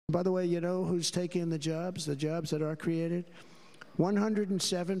By the way, you know who's taking the jobs that are created?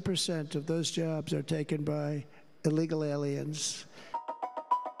 107% of those jobs are taken by illegal aliens.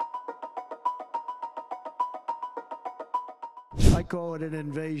 I call it an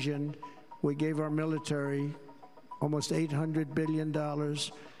invasion. We gave our military almost $800 billion.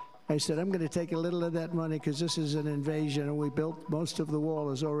 I said, I'm going to take a little of that money because this is an invasion, and we built, most of the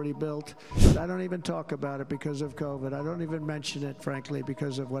wall is already built. But I don't even talk about it because of COVID. I don't even mention it, frankly,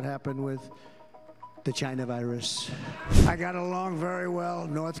 because of what happened with the China virus. I got along very well.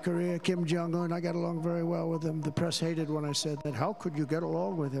 North Korea, Kim Jong-un, I got along very well with him. The press hated when I said that. How could you get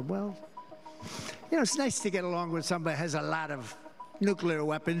along with him? Well, you know, it's nice to get along with somebody who has a lot of nuclear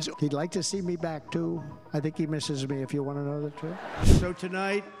weapons. He'd like to see me back, too. I think he misses me, if you want to know the truth. So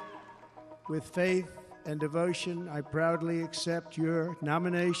tonight, with faith and devotion, I proudly accept your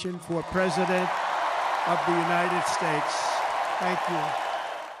nomination for President of the United States. Thank you.